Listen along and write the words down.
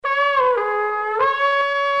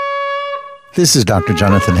This is Dr.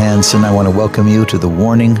 Jonathan Hansen. I want to welcome you to the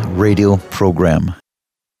Warning Radio program.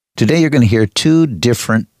 Today you're going to hear two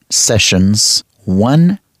different sessions.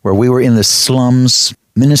 One where we were in the slums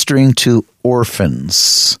ministering to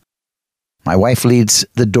orphans. My wife leads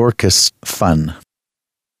the Dorcas Fund.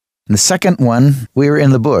 And the second one, we were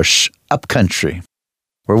in the bush, upcountry,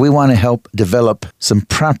 where we want to help develop some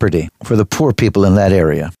property for the poor people in that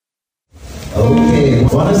area. Okay,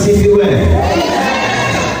 want to see you in?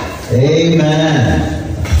 Amen.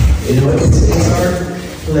 You know, it's our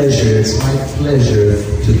pleasure, it's my pleasure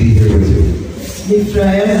to be here with you.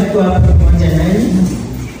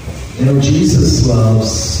 You know, Jesus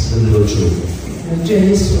loves the little children.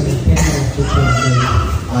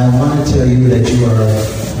 I want to tell you that you are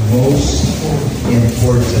most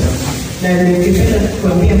important.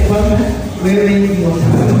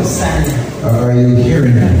 Are you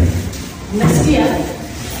hearing that?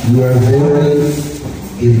 You are very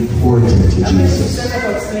important to Jesus.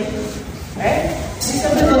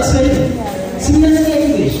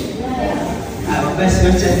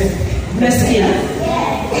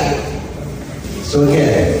 So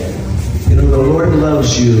again, you know, the Lord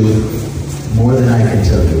loves you more than I can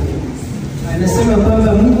tell you.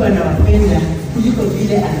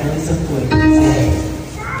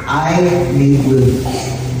 I meet with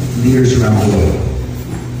leaders around the world.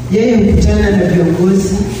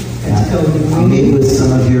 I meet with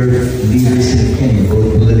some of your leaders in Kenya,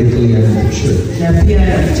 both politically and in the church.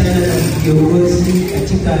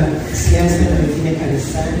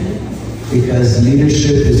 Because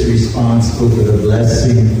leadership is responsible for the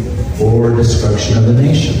blessing or destruction of a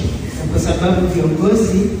nation.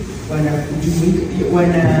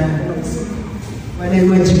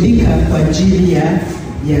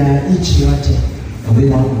 And we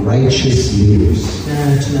want righteous leaders.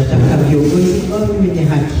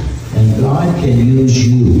 And God can use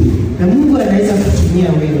you.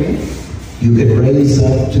 You can raise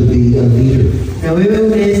up to be a leader.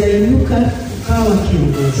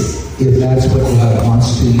 If that's what God wants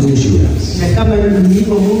to use you as.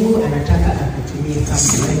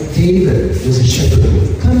 David was a shepherd.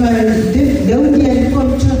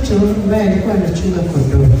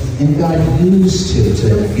 And God used him to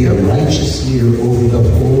be a righteous leader over the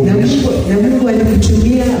whole nation.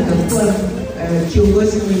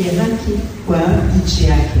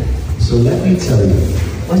 So let me tell you,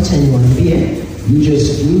 you just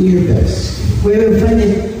do your best.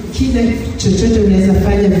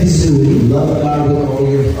 Love God with all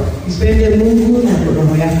your heart.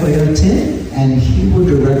 And He will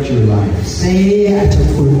direct your lives.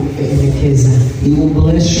 He will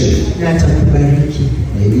bless you.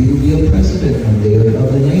 Maybe you'll be a president one day of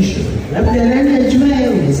the nation.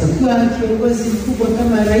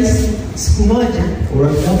 Or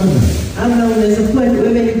a governor.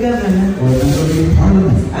 Or a member of your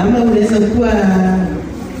parliament.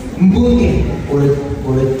 Or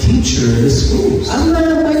a teacher in the schools.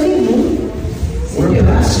 Or a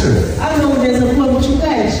pastor.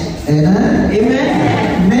 Amen?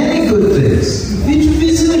 Amen. Many good things.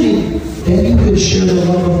 Then you could share the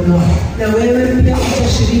love of God.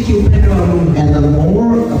 And the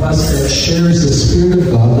more of us that shares the Spirit of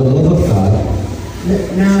God, the love of God,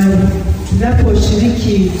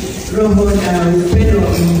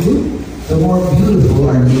 the more beautiful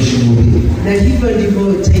our nation will be.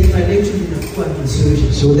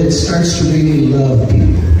 So that starts to really love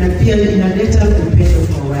people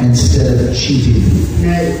instead of cheating people.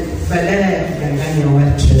 You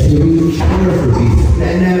really care for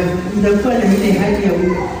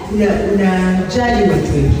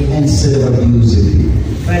people instead of abusing people.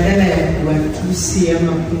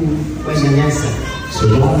 So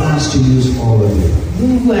God wants to use all of you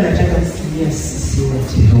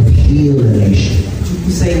to help heal the nation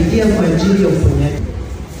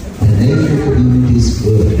and make your communities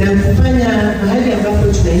good.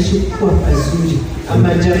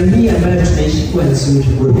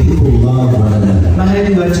 Where people love one another.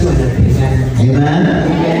 Amen?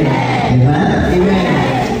 Amen? Amen?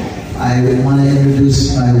 I want to introduce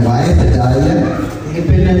my wife, Adalia.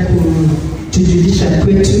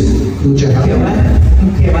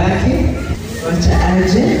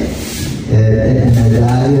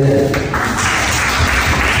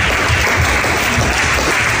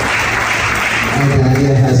 And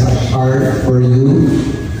Adalia has a heart for you.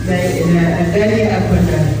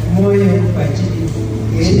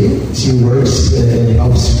 She works and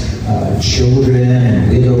helps children and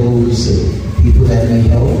widows and people that need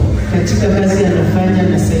help.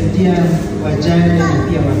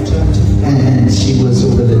 And she was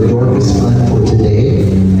over the Dorcas Fund for today.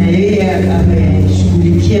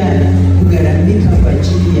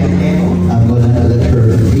 I'm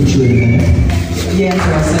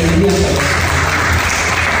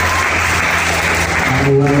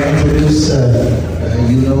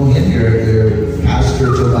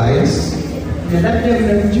Tobias. Na labda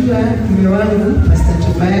mnamjua mume wangu Pastor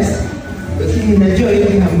Tobias, lakini najua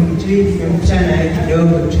yeye hamjui, nimekutana naye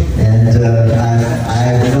kidogo tu. And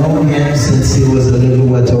I've known him since he was a little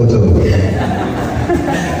watoto.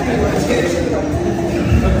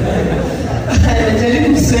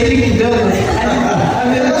 Anajaribu Kiswahili kidogo.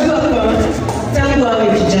 Amemjua kwa tangu awe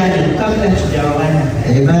kijana kabla tujaoana.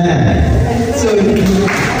 Amen. So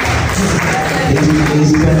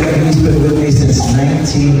he's been with me since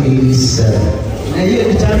 1987. na hiyo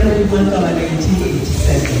ni tangu mwaka wa 1987.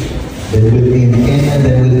 Been with me in Kenya,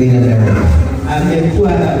 then with me in America.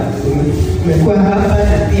 Amekuwa hapa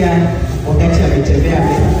na pia wakati ametembea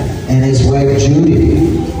Amerika. And his wife Judy.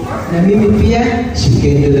 Na mimi pia She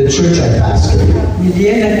came to the church I pastored.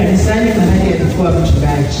 nilienda kanisani mahali alikuwa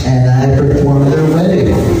mchungaji. And I performed their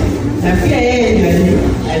wedding. Na pia yeye ndiye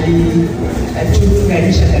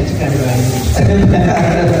alituunganisha katika ndoa yetu.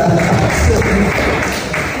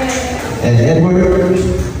 And Edward,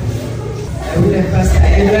 Yule Pastor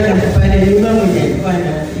Edward amefanya nyuma mwenye alikuwa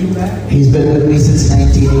anaimba. he's been with me since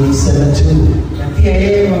 1987 too. Na pia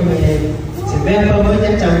yeye wametembea pamoja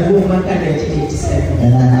tangu mwaka 1987.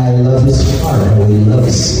 And I love his heart, how he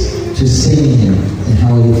loves to sing and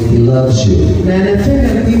how he loves you. Na anapenda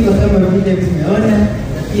kuimba kama vile tumeona, na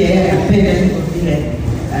pia yeye anapenda hivyo vile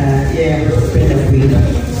yeye anapenda kuimba.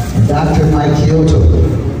 And Dr. Mike Kyoto,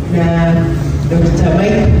 Na Dr.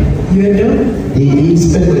 Mike Yodo, he's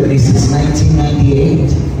been with me since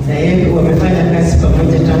 1998. na yeye wamefanya kazi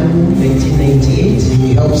pamoja tangu 1998.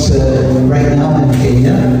 He helps right now in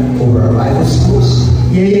Kenya over our Bible schools,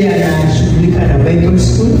 Yeye anashughulika na Bible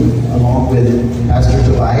School along with Pastor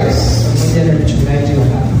Tobias pamoja na mchungaji wa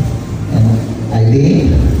hapa. and Eileen.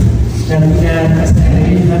 Na kuna Pastor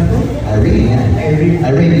Irene hapo.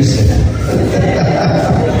 Irene, you said that.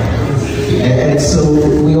 And so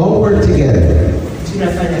we all work together.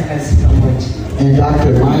 Tunafanya kazi pamoja. And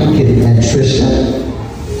Dr. Mike and Tricia,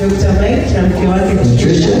 Dr. Mike na mke wake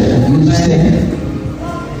Tricia, and you stand.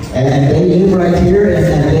 And they live right here, and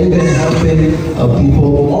they've been helping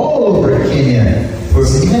people all over Kenya for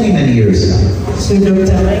many, many years now. So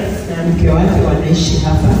Dr. Mike na mke wake wanaishi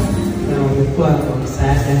hapa na wamekuwa kwa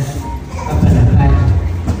msaada hapa na pale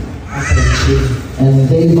hapa nchini. And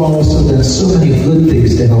they've also done so many good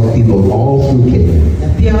things to help people all through Kenya. Na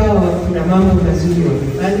pia wao kuna mambo mazuri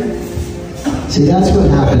wamefanya. See, that's what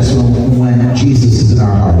happens when Jesus is in our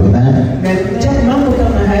heart, amen? Na mambo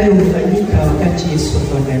kama hayo hufanyika wakati Yesu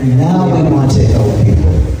ako ndani. Now we want to help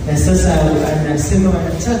people. Na sasa anasema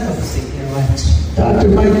wanataka kusaidia watu. Dr.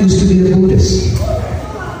 Mike used to be a Buddhist.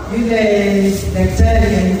 Yule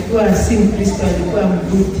daktari alikuwa si Mkristo, alikuwa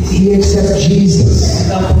Mbuddhist. He accepted Jesus.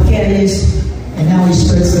 Akapokea Yesu. And now he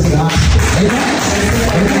spreads the gospel.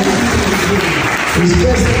 Amen? He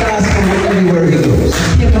spreads the gospel everywhere he goes.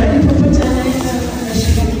 Mahali popote anaenda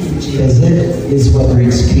anashiriki Injili. Because it is what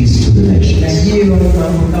brings peace to the Na nations. hiyo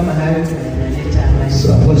mambo kama hayo yanaleta amani.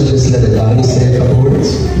 So I'm going to just let Adalia say a couple words.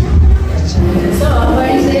 So, what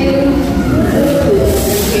is it?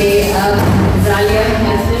 Okay, Adalia,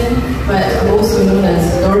 Hansen, but I'm also known as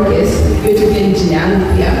Dorcas. Beautiful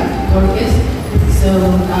Jinan, yeah, Dorcas. So,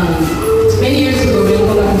 many years ago,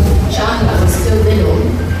 when I was still little,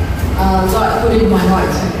 God put it in my heart.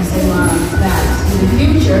 I said, that in the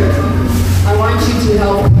future, I want you to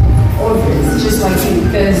help orphans, just like you.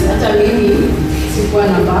 Because hata mimi sikuwa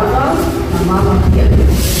na baba na mama pia.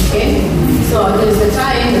 Okay? So there's a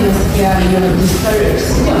time when you're discouraged.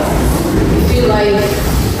 You feel like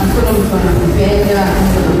hakuna mtu anakupenda,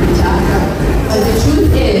 hakuna anakutaka. But the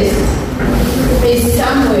truth is, there's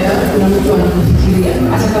somewhere kuna mtu anakufikiria,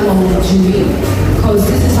 hata kama hujui. Because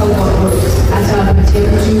this is how God works. Hata katika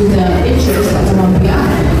mtu the interest, atamwambia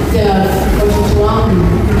watoto wangu,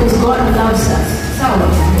 because God loves us. Sawa?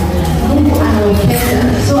 Mungu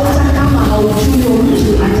anawapenda. So hata kama haujui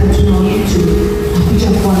mtu, atatuma mtu akuja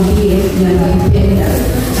kuambie anakupenda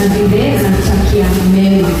na vile anakutakia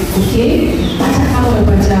mema. Okay? Hata kama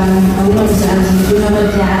umepata hauna mzazi, hauna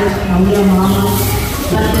dad, hauna mama,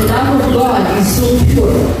 but the love of God is so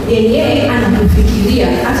pure. Yeye anakufikiria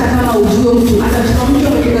hata kama ujue mtu, atatuma mtu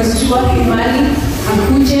ametoka sijui wapi mahali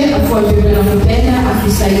akuje akuambie anakupenda,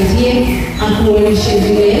 akusaidie, akuonyeshe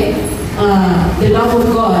vile the love of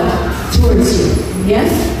God towards you.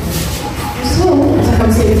 Yes? So, nataka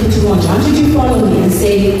mseme kitu moja. I want you to follow me and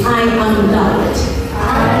say, I am loved.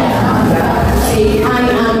 I am loved. Say, I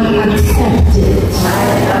am accepted. I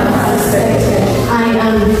am accepted. I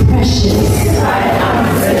am precious. I am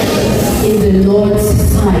precious. In the Lord's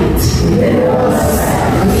sight. In the Lord's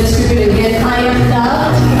sight. I'm going to speak it again. I am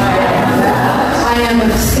loved. I am loved. I am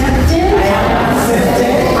accepted. I am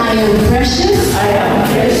accepted. I am precious. I am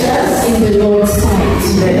precious.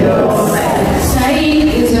 Saeed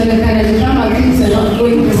is on a kind of drama, things are not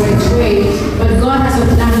going the right way, but God has a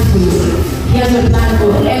plan for you. He has a plan for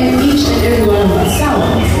each and every one of us. Sawa,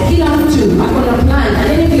 kila mtu ako na plan. And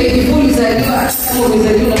then vile ulizaliwa, kama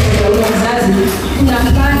ulizaliwa kwa mzazi, kuna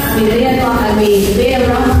plan lay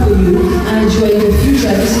around for you, and enjoy in the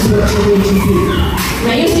future. This is what you're going to do.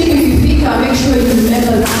 Now you think if you pick up, make sure you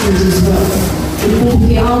remember language as well.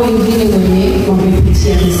 Ukumbuke hao wengine wenye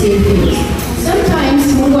wamepitia the same things. Sometimes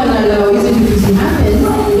Mungu anallow hizo vitu to happen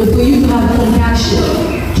for you to have compassion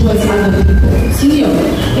towards other people. Sio?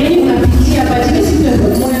 Yaani unapitia but ile siku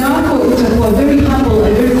moyo wako utakuwa very humble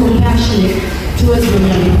and very compassionate towards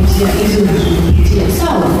wenye wamepitia hizo vitu.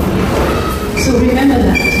 Sawa? So remember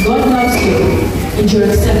that God loves you and you're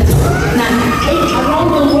accepted. Now, around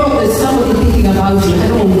the world there's somebody thinking about you. I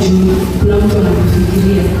don't want you. Kuna mtu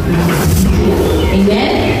anakufikiria.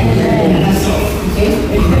 Amen? Amen. That's all. Okay?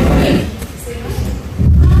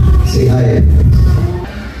 Say hi.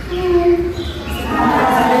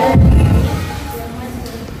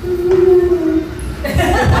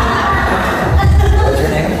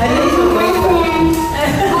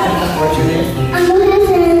 What's your name? I'm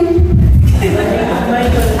Hansen.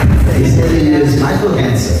 He said he is Michael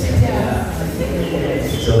Hansen.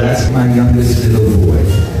 So that's my youngest little boy.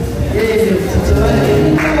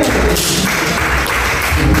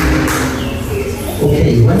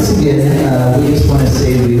 Okay, once again, we just want to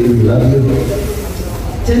say we love you.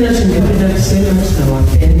 And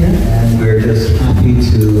we're just happy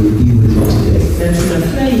to be with you today.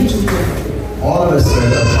 All of us are a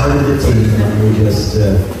part of the team, and we're just,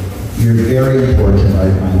 you're very important,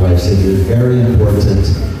 like my wife said, you're very important.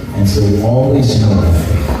 And so always know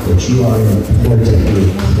that you are important,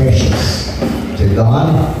 you're precious to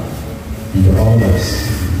God and to all of us.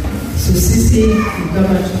 So sisi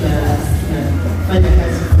kama tunafanya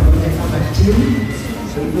kazi pamoja kama timu,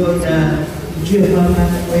 so God ujue kwamba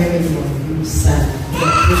wewe ni muhimu sana,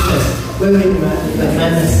 wewe ni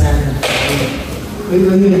maana sana. Kwa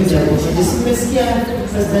hivyo hiyo ni jambo. Nimesikia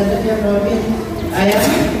sasa Adalia anawaambia I am.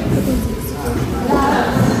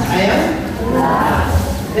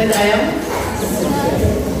 Then I am.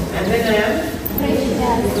 And then I am.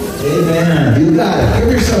 Amen. You got it.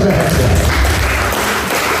 Give yourself a hand clap.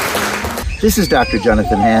 This is Dr.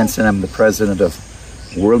 Jonathan Hansen. I'm the president of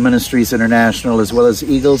World Ministries International as well as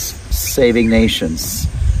Eagles Saving Nations.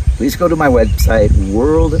 Please go to my website,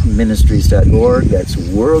 worldministries.org. That's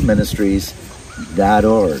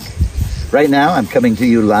worldministries.org. Right now, I'm coming to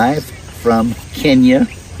you live from Kenya,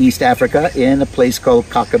 East Africa, in a place called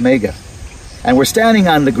Kakamega. And we're standing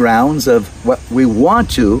on the grounds of what we want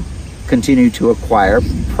to continue to acquire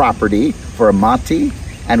property for Amati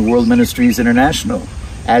and World Ministries International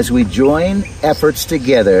as we join efforts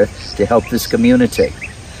together to help this community.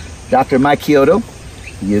 Dr. Mike Kyoto,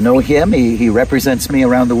 you know him. He represents me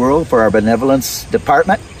around the world for our benevolence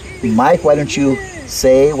department. Mike, why don't you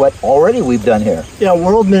say what already we've done here? Yeah,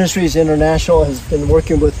 World Ministries International has been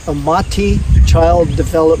working with Amati Child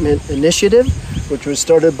Development Initiative, which was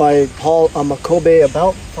started by Paul Amakobe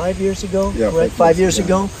about 5 years ago, right? 5 years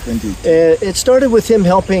ago. It started with him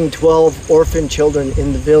helping 12 orphan children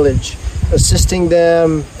in the village, assisting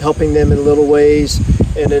them, helping them in little ways,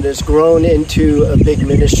 and it has grown into a big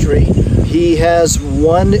ministry. He has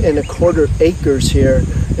 1.25 acres here,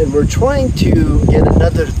 and we're trying to get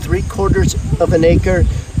another 3/4 of an acre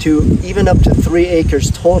to even up to 3 acres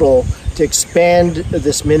total to expand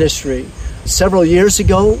this ministry. Several years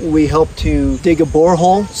ago, we helped to dig a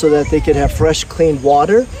borehole so that they could have fresh, clean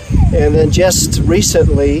water. And then just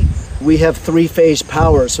recently, we have 3-phase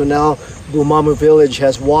power. So now Bumamu Village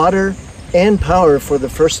has water and power for the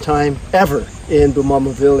first time ever in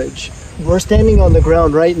Bumamu Village. We're standing on the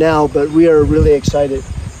ground right now, but we are really excited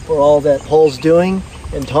for all that Paul's doing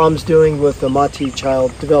and Tom's doing with the Amati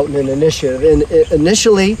Child Development Initiative. And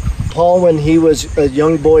initially, Paul, when he was a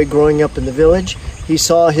young boy growing up in the village, he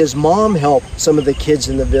saw his mom help some of the kids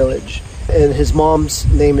in the village. And his mom's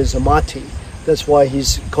name is Amati. That's why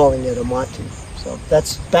he's calling it Amati. So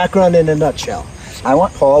that's background in a nutshell.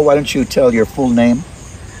 Paul, why don't you tell your full name?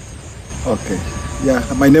 Okay. Yeah,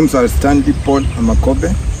 my name's Stanley Paul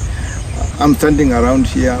Amakobe. I'm standing around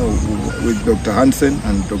here with Dr. Hansen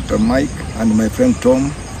and Dr. Mike and my friend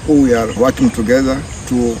Tom, who we are working together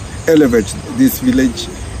to elevate this village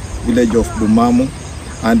of Bumamu,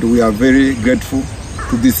 and we are very grateful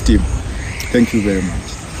to this team. Thank you very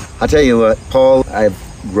much. I'll tell you what, Paul, I've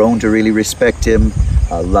grown to really respect him,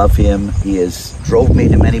 love him. He has drove me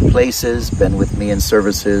to many places, been with me in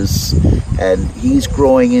services, and he's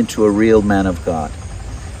growing into a real man of God.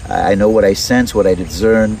 I know what I sense, what I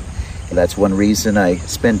discern, That's one reason I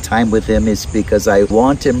spend time with him, is because I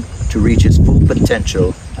want him to reach his full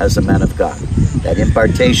potential as a man of God. That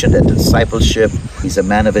impartation, that discipleship, he's a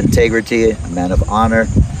man of integrity, a man of honor.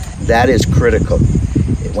 That is critical.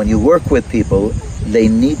 When you work with people, they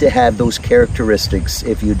need to have those characteristics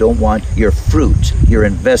if you don't want your fruit, your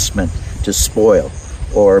investment to spoil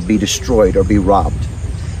or be destroyed or be robbed.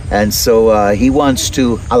 And so he wants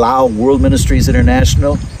to allow World Ministries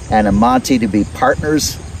International and Amati to be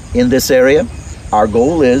partners in this area. Our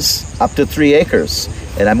goal is up to 3 acres.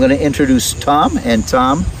 And I'm going to introduce Tom. And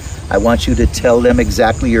Tom, I want you to tell them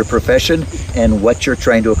exactly your profession and what you're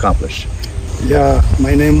trying to accomplish. Yeah,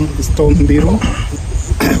 my name is Tom Mbiro.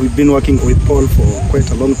 We've been working with Paul for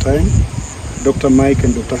quite a long time. Dr. Mike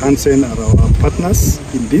and Dr. Hansen are our partners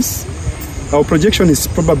in this. Our projection is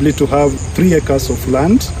probably to have 3 acres of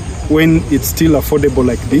land when it's still affordable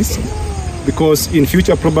like this, because in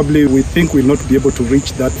future probably we think we'll not be able to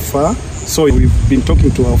reach that far. So we've been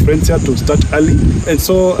talking to our friends here to start early. And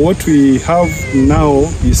so what we have now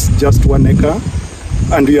is just 1 acre,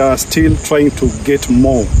 and we are still trying to get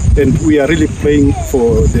more. And we are really praying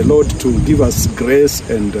for the Lord to give us grace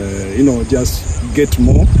and, just get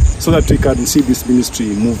more so that we can see this ministry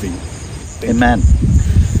moving. Amen.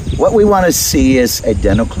 What we want to see is a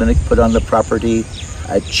dental clinic put on the property,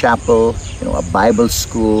 a chapel, a Bible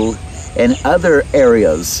school, and other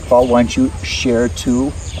areas. Paul, why don't you share too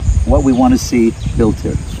what we want to see built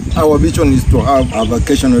here? Our vision is to have a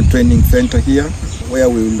vocational training center here, where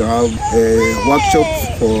we will have a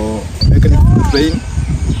workshop for mechanical training,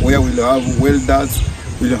 where we'll have welders,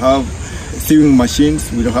 we'll have sewing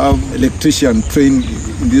machines, we'll have electrician trained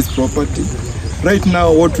in this property. Right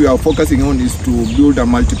now, what we are focusing on is to build a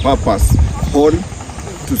multi-purpose hall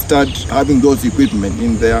to start having those equipment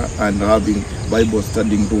in there and having Bible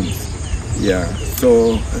studying rooms. Yeah,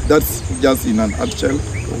 so that's just in a nutshell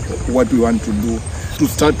what we want to do to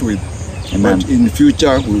start with. Amen. But in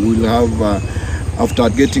future, we will have, after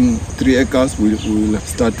getting 3 acres, we will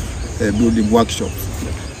start building workshops.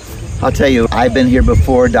 I'll tell you, I've been here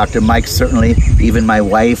before, Dr. Mike certainly, even my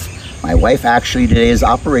wife. My wife actually today is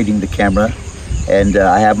operating the camera. And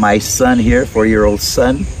I have my son here, 4-year-old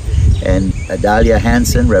son, and Adalia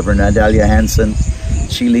Hansen, Reverend Adalia Hansen.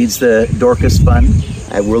 She leads the Dorcas Fund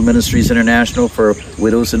at World Ministries International for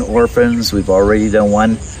widows and orphans. We've already done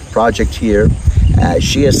 1 project here.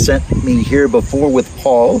 She has sent me here before with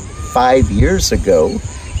Paul 5 years ago.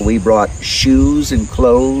 We brought shoes and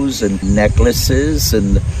clothes and necklaces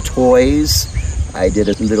and toys. I did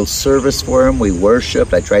a little service for him. We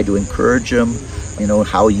worshiped. I tried to encourage him,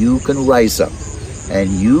 how you can rise up. And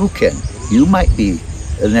you might be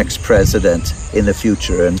the next president in the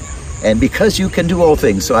future. And because you can do all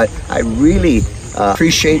things. So I really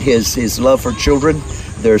appreciate his love for children.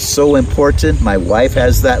 They're so important. My wife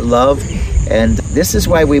has that love. And this is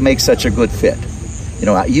why we make such a good fit.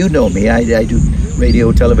 You know me. I do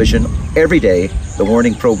radio, television every day, the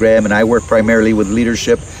morning program, and I work primarily with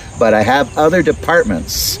leadership. But I have other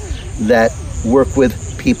departments that work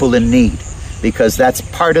with people in need, because that's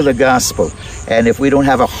part of the gospel. And if we don't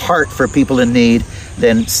have a heart for people in need,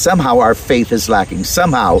 then somehow our faith is lacking.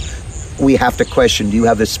 Somehow we have to question, do you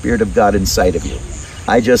have the Spirit of God inside of you?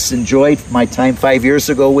 I just enjoyed my time 5 years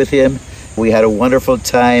ago with him. We had a wonderful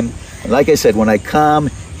time. And like I said, when I come,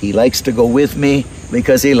 he likes to go with me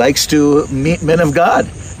because he likes to meet men of God.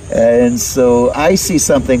 And so I see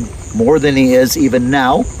something more than he is even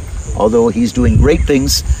now, although he's doing great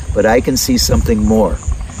things, but I can see something more.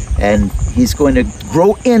 And he's going to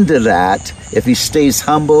grow into that if he stays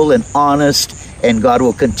humble and honest, and God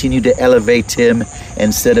will continue to elevate him.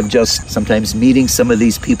 Instead of just sometimes meeting some of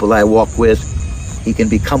these people I walk with, he can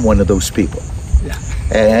become one of those people. Yeah.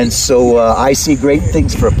 And so I see great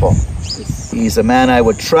things for Paul. He's a man I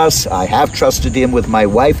would trust. I have trusted him with my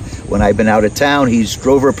wife. When I've been out of town, he's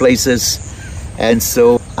drove her places. And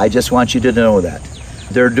so I just want you to know that.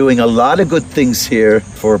 They're doing a lot of good things here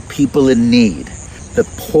for people in need, the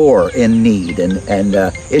poor in need, and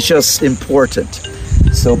it's just important.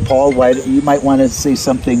 So Paul, you might want to say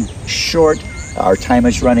something short. Our time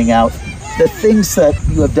is running out. The things that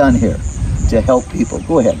you have done here to help people.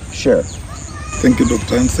 Go ahead, share. Thank you,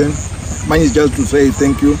 Dr. Hansen. Mine is just to say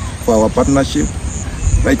thank you for our partnership.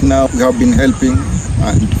 Right now we have been helping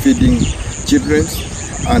and feeding children,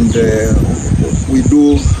 and we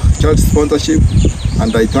do child sponsorship.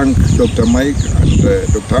 And I thank Dr. Mike and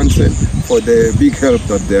Dr. Hansen for the big help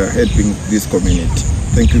that they are helping this community.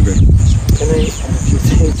 Thank you very much. Can I add a few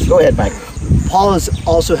things? Go ahead, Mike. Paul is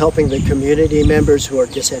also helping the community members who are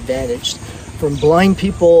disadvantaged, from blind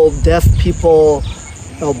people, deaf people,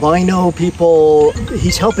 albino people.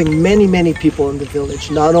 He's helping many, many people in the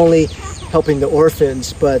village, not only helping the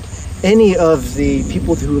orphans, but any of the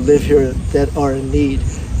people who live here that are in need.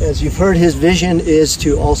 As you've heard, his vision is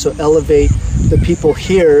to also elevate the people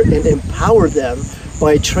here and empower them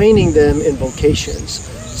by training them in vocations.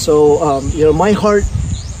 So, my heart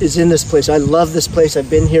is in this place. I love this place. I've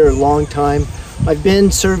been here a long time. I've been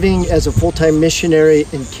serving as a full-time missionary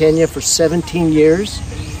in Kenya for 17 years.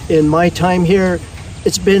 In my time here,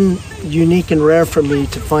 it's been unique and rare for me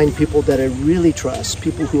to find people that I really trust,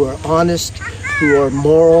 people who are honest, who are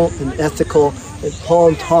moral and ethical. And Paul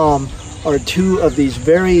and Tom are two of these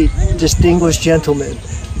very distinguished gentlemen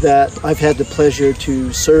that I've had the pleasure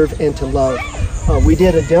to serve and to love. We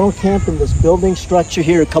did a dental camp in this building structure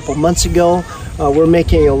here a couple months ago. We're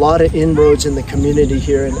making a lot of inroads in the community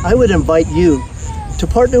here, and I would invite you to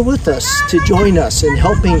partner with us, to join us in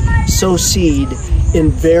helping sow seed in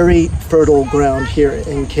very fertile ground here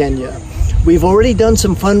in Kenya. We've already done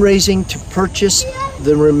some fundraising to purchase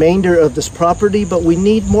the remainder of this property, but we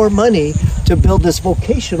need more money to build this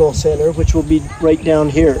vocational center, which will be right down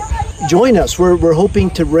here. Join us. We're hoping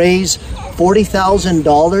to raise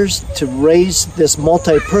 $40,000 to raise this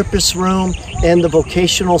multi-purpose room and the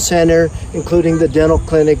vocational center, including the dental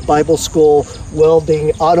clinic, Bible school,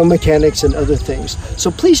 welding, auto mechanics, and other things. So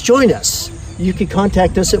please join us. You can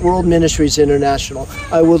contact us at World Ministries International.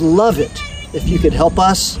 I would love it if you could help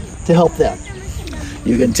us to help them.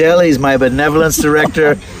 You can tell he's my benevolence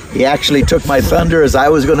director. He actually took my thunder as I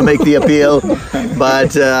was going to make the appeal,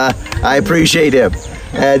 but I appreciate him.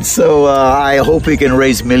 And so I hope we can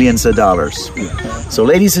raise millions of dollars. So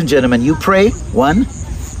ladies and gentlemen, you pray. One,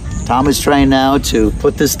 Tom is trying now to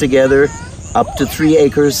put this together, up to 3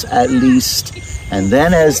 acres at least. And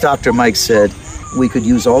then, as Dr. Mike said, we could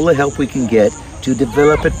use all the help we can get to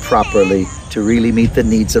develop it properly to really meet the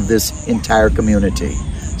needs of this entire community.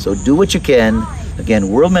 So do what you can. Again,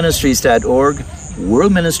 worldministries.org,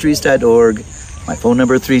 worldministries.org. My phone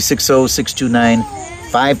number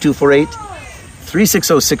 360-629-5248,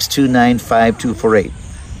 360-629-5248.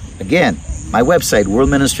 Again, my website,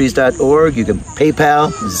 worldministries.org. You can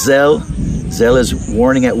PayPal, Zelle. Zelle is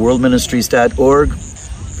warning@worldministries.org.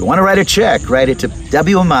 If you want to write a check, write it to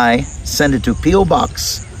WMI, send it to P.O.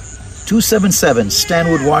 Box 277,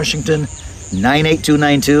 Stanwood, Washington,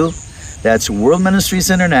 98292. That's World Ministries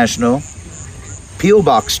International, P.O.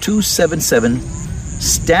 Box 277,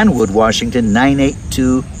 Stanwood, Washington,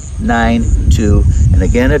 98292. And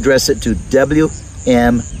again, address it to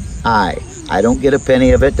WMI. I don't get a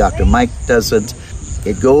penny of it. Dr. Mike doesn't.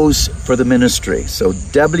 It goes for the ministry. So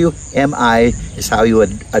WMI is how you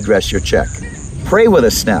would address your check. Pray with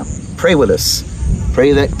us now. Pray with us.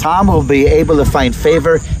 Pray that Tom will be able to find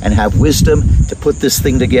favor and have wisdom to put this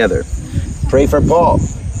thing together. Pray for Paul.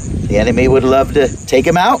 The enemy would love to take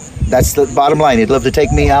him out. That's the bottom line. He'd love to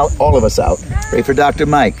take me out, all of us out. Pray for Dr.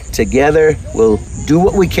 Mike. Together, we'll do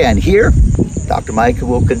what we can here. Dr. Mike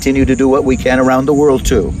will continue to do what we can around the world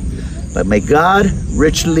too. But may God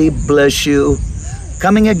richly bless you.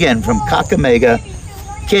 Coming again from Kakamega,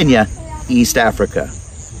 Kenya, East Africa.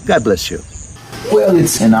 God bless you. Well,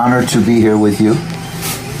 it's an honor to be here with you.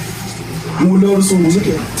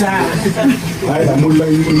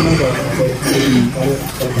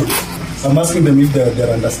 I'm asking them if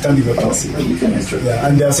they're understanding what I'm saying. Yeah,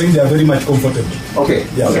 and they're saying they're very much comfortable. Okay.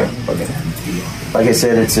 Yeah. Okay. Like I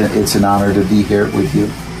said, it's an honor to be here with you.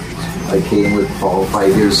 I came with Paul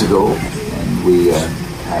 5 years ago, and we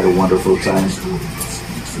had a wonderful time.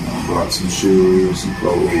 Brought some shoes and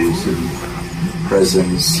clothes and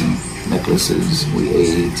presents and necklaces. We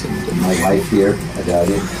ate, and my wife here,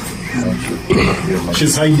 Adalia.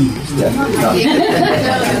 She's hiding. Yeah.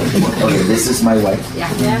 Okay, this is my wife.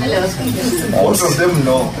 Most of them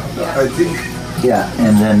know, I think. Yeah,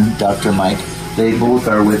 and then Dr. Mike. They both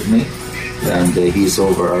are with me, and he's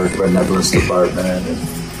over our benevolence department, and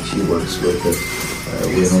she works with the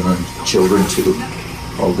women and children too,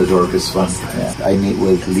 called the Dorcas Fund. I meet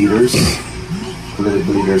with leaders,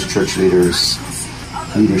 political leaders, church leaders.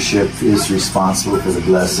 Leadership is responsible for the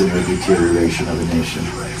blessing or deterioration of a nation.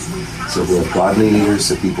 So if we have godly leaders,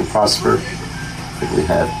 the people prosper. If we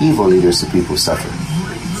have evil leaders, the people suffer.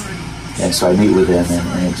 And so I meet with them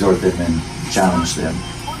and exhort them and challenge them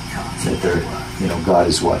that they're, God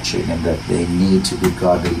is watching and that they need to be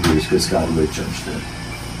godly leaders because God will judge them.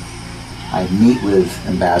 I meet with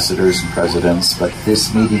ambassadors and presidents, but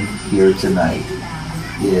this meeting here tonight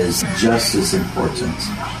is just as important,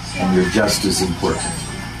 and you're just as important.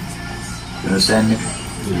 You understand me?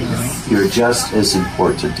 You're just as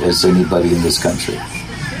important as anybody in this country.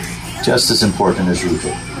 Just as important as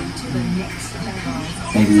Ruto.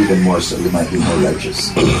 maybe even more so. You might be more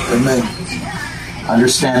righteous. Amen.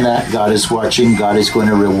 Understand that God is watching. God is going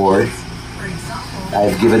to reward.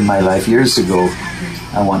 I've given my life years ago.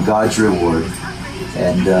 I want God's reward,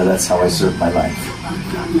 and that's how I serve my life.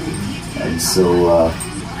 And so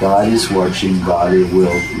God is watching. God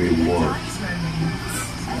will reward.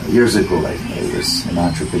 Years ago, I was an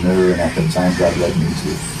entrepreneur, and at the time, God led me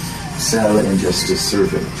to sell and just to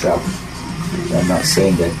serve Him, travel. I'm not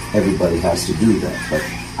saying that everybody has to do that, but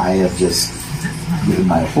I have just given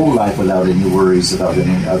my whole life without any worries about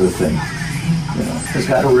any other thing. You know, because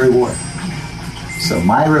God will reward. So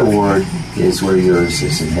my reward is where yours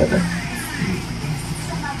is in heaven.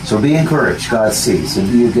 So be encouraged. God sees, and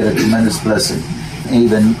you get a tremendous blessing.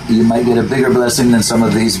 Even you might get a bigger blessing than some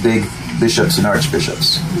of these big bishops and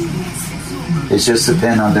archbishops. It just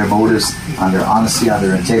depends on their motives, on their honesty, on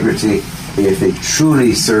their integrity. If they're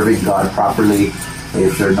truly serving God properly,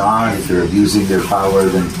 if they're not, if they're abusing their power,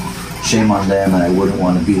 then shame on them, and I wouldn't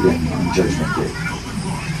want to be them on Judgment Day.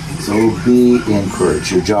 So be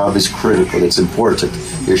encouraged. Your job is critical. It's important.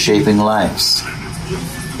 You're shaping lives.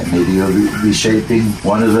 And maybe you'll be shaping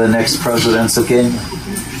one of the next presidents again.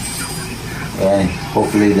 And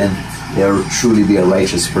hopefully then they'll truly be a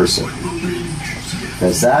righteous person.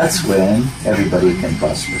 Because that's when everybody can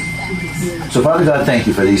prosper. So Father God, thank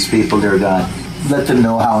you for these people, dear God. Let them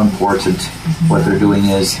know how important what they're doing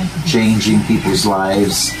is, changing people's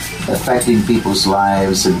lives, affecting people's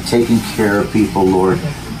lives, and taking care of people, Lord.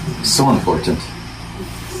 So important.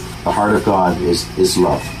 The heart of God is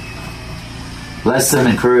love. Bless them,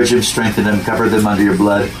 encourage them, strengthen them, cover them under your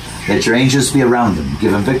blood. Let your angels be around them.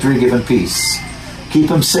 Give them victory, give them peace. Keep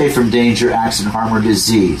them safe from danger, accident, harm, or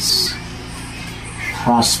disease.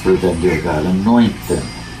 Prosper them, dear God. Anoint them.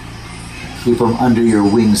 Keep them under your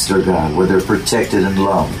wings, dear God, where they're protected and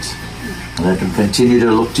loved. And let them continue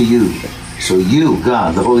to look to you, so you,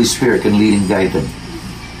 God, the Holy Spirit, can lead and guide them.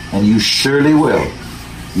 And you surely will.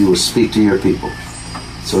 You will speak to your people.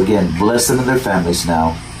 So again, bless them and their families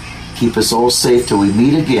now. Keep us all safe till we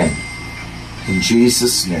meet again. In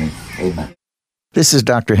Jesus' name, amen. This is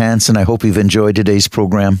Dr. Hansen. I hope you've enjoyed today's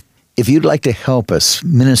program. If you'd like to help us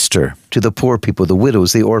minister to the poor people, the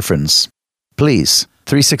widows, the orphans, please,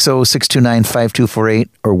 360-629-5248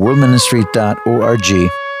 or worldministry.org,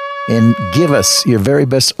 and give us your very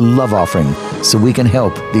best love offering so we can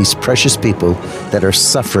help these precious people that are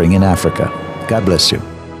suffering in Africa. God bless you.